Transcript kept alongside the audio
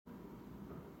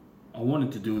I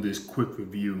wanted to do this quick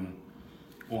review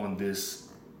on this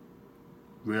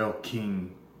Rail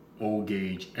King old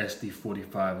gauge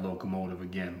SD45 locomotive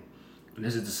again. And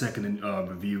this is the second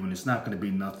review, and it's not going to be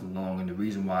nothing long. And the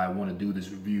reason why I want to do this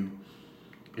review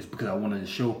is because I wanted to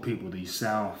show people the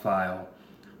sound file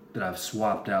that I've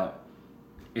swapped out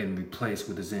and replaced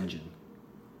with this engine.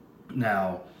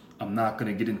 Now, I'm not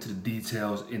going to get into the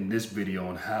details in this video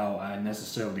on how I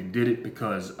necessarily did it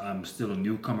because I'm still a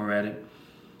newcomer at it.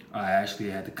 I actually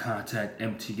had to contact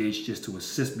MTH just to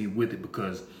assist me with it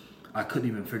because I couldn't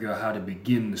even figure out how to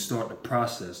begin to start the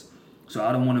process. So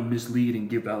I don't want to mislead and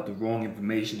give out the wrong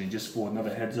information. And just for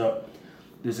another heads up,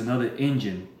 there's another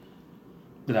engine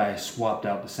that I swapped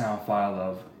out the sound file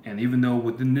of. And even though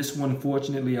within this one,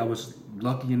 fortunately, I was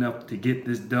lucky enough to get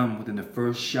this done within the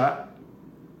first shot,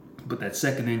 but that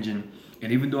second engine,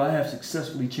 and even though I have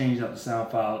successfully changed out the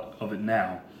sound file of it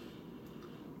now,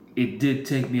 it did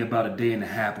take me about a day and a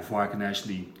half before I can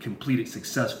actually complete it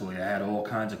successfully. I had all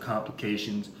kinds of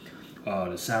complications.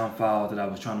 The sound file that I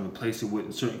was trying to replace it with,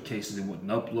 in certain cases it wouldn't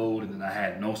upload, and then I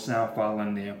had no sound file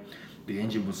in there. The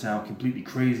engine would sound completely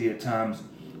crazy at times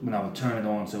when I would turn it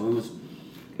on. So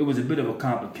it was a bit of a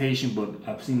complication, but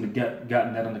I've seemed to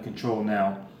gotten that under control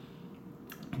now.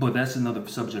 But that's another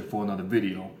subject for another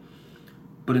video.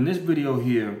 But in this video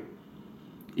here,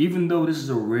 even though this is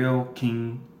a Rail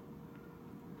King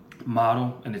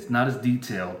model and it's not as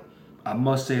detailed, I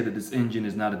must say that this engine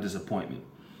is not a disappointment.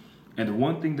 And the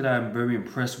one thing that I'm very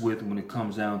impressed with when it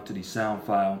comes down to the sound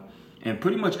file, and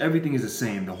pretty much everything is the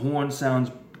same. The horn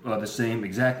sounds the same,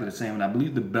 exactly the same, and I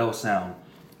believe the bell sound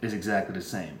is exactly the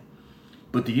same.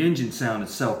 But the engine sound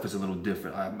itself is a little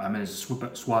different. I managed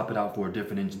to swap it out for a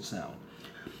different engine sound.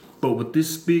 But with this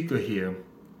speaker here,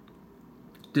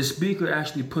 this speaker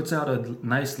actually puts out a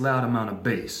nice loud amount of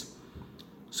bass.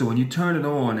 So when you turn it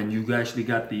on and you actually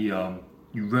got the,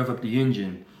 you rev up the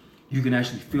engine, you can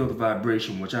actually feel the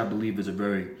vibration, which I believe is a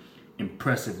very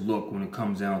impressive look when it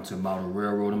comes down to model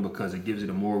railroading, because it gives it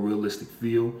a more realistic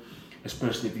feel,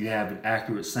 especially if you have an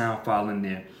accurate sound file in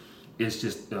there. It's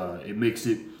just, it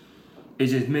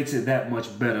just makes it that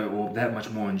much better or that much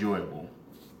more enjoyable.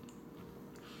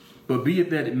 But be it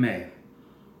that it may,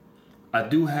 I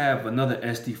do have another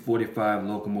SD45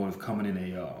 locomotive coming in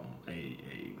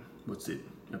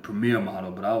a Premier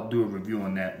model, but I'll do a review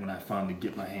on that when I finally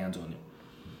get my hands on it.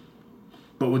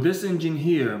 But with this engine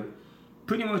here,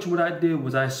 pretty much what I did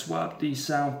was I swapped the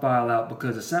sound file out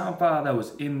because the sound file that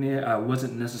was in there, I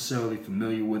wasn't necessarily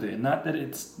familiar with it. And not that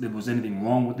there was anything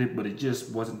wrong with it, but it just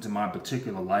wasn't to my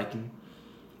particular liking.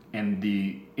 And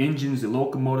the engines, the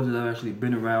locomotives that I've actually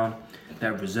been around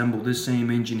that resemble this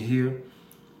same engine here,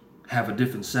 have a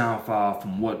different sound file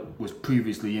from what was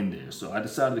previously in there. So I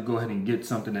decided to go ahead and get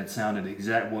something that sounded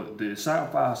what the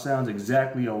sound file sounds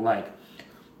exactly alike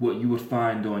what you would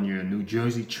find on your New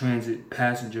Jersey Transit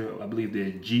passenger, I believe they're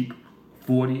Jeep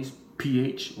 40s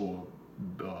PH or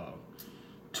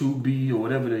 2B or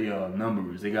whatever the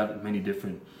number is. They got many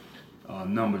different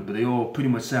numbers, but they all pretty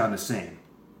much sound the same.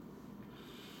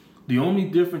 The only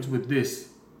difference with this,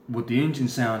 with the engine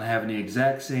sound having the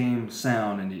exact same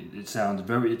sound, and it sounds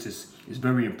it's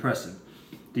very impressive.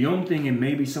 The only thing, and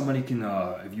maybe somebody can,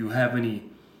 if you have any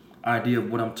idea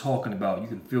of what I'm talking about, you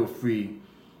can feel free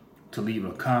to leave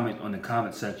a comment on the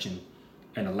comment section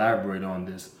and elaborate on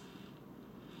this.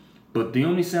 But the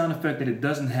only sound effect that it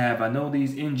doesn't have, I know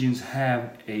these engines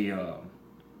have a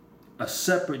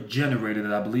separate generator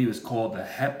that I believe is called the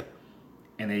HEP,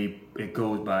 and it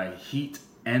goes by heat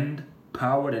end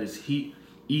power. That is heat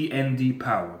END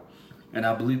power, and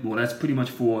I believe, well, that's pretty much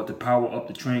for to power up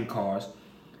the train cars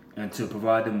and to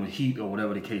provide them with heat or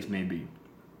whatever the case may be.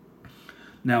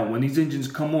 Now, when these engines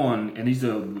come on, and these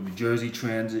are New Jersey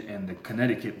Transit and the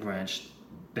Connecticut branch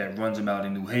that runs them out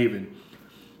in New Haven,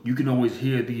 you can always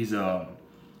hear these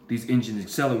engines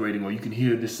accelerating, or you can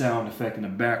hear this sound effect in the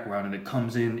background, and it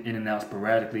comes in and out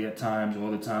sporadically at times, or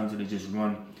other times it just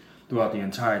run throughout the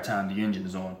entire time the engine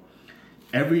is on.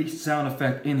 Every sound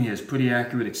effect in here is pretty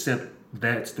accurate, except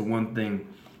that's the one thing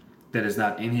that is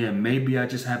not in here. Maybe I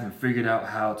just haven't figured out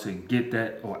how to get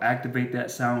that or activate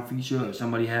that sound feature. If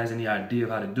somebody has any idea of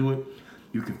how to do it,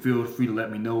 you can feel free to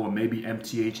let me know, or maybe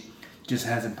MTH just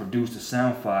hasn't produced a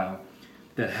sound file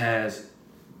that has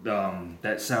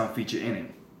that sound feature in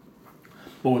it.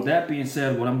 But with that being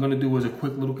said, what I'm going to do is a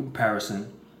quick little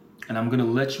comparison, and I'm going to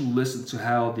let you listen to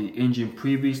how the engine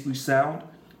previously sound,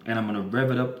 and I'm going to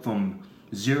rev it up from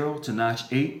 0 to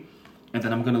notch 8. And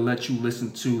then I'm going to let you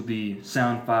listen to the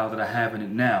sound file that I have in it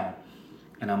now.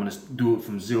 And I'm going to do it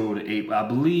from 0 to 8. I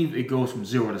believe it goes from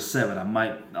 0 to 7. I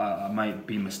might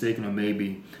be mistaken, or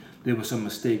maybe there was some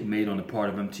mistake made on the part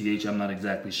of MTH. I'm not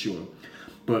exactly sure.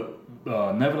 But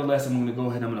nevertheless, I'm going to go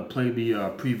ahead and I'm going to play the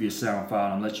previous sound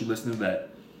file and let you listen to that.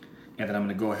 And then I'm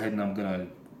going to go ahead and I'm going to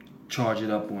charge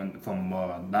it up from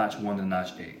notch 1 to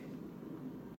notch 8.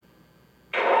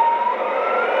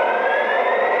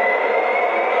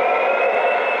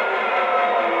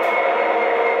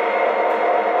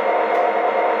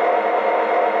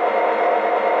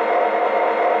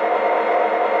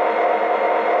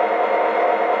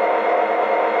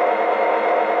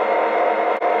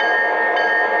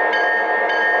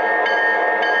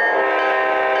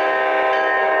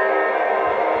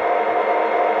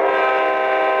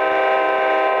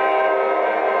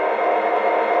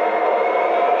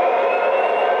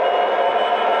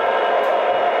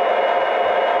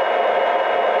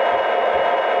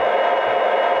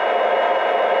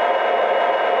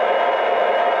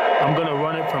 I'm gonna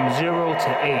run it from 0 to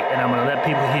 8, and I'm gonna let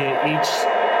people hear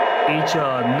each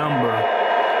number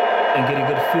and get a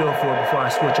good feel for it before I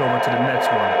switch over to the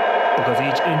next one, because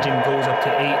each engine goes up to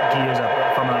 8 gears,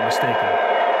 if I'm not mistaken.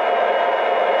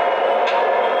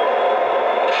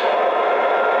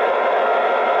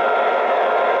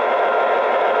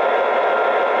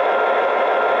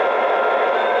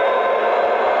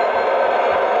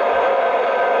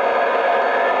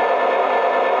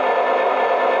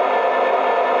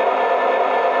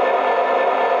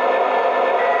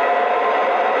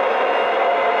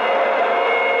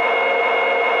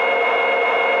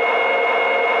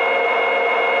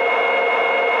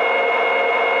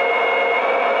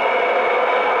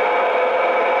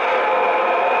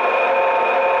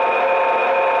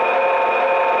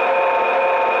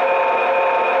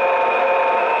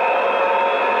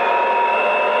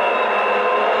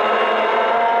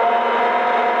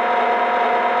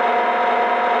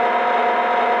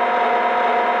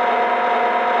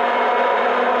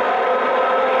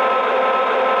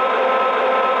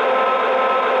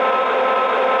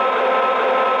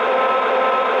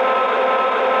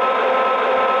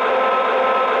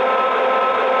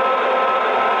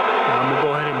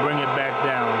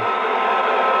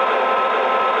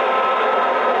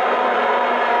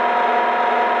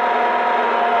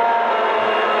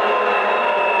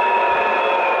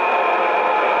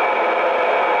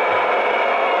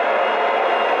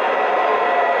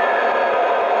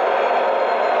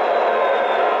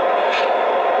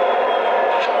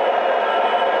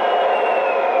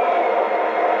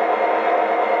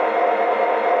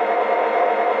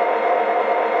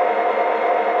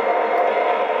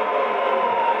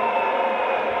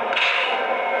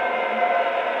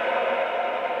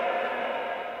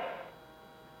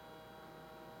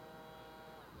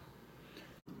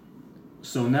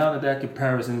 So now that that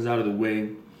comparison is out of the way,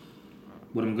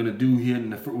 what I'm gonna do here,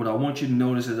 what I want you to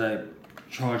notice as I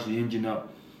charge the engine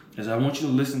up, is I want you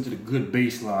to listen to the good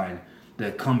bass line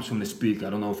that comes from the speaker.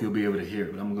 I don't know if you'll be able to hear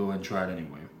it, but I'm gonna go ahead and try it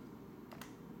anyway.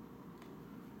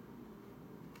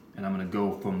 And I'm gonna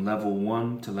go from level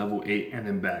 1 to level 8 and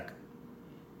then back.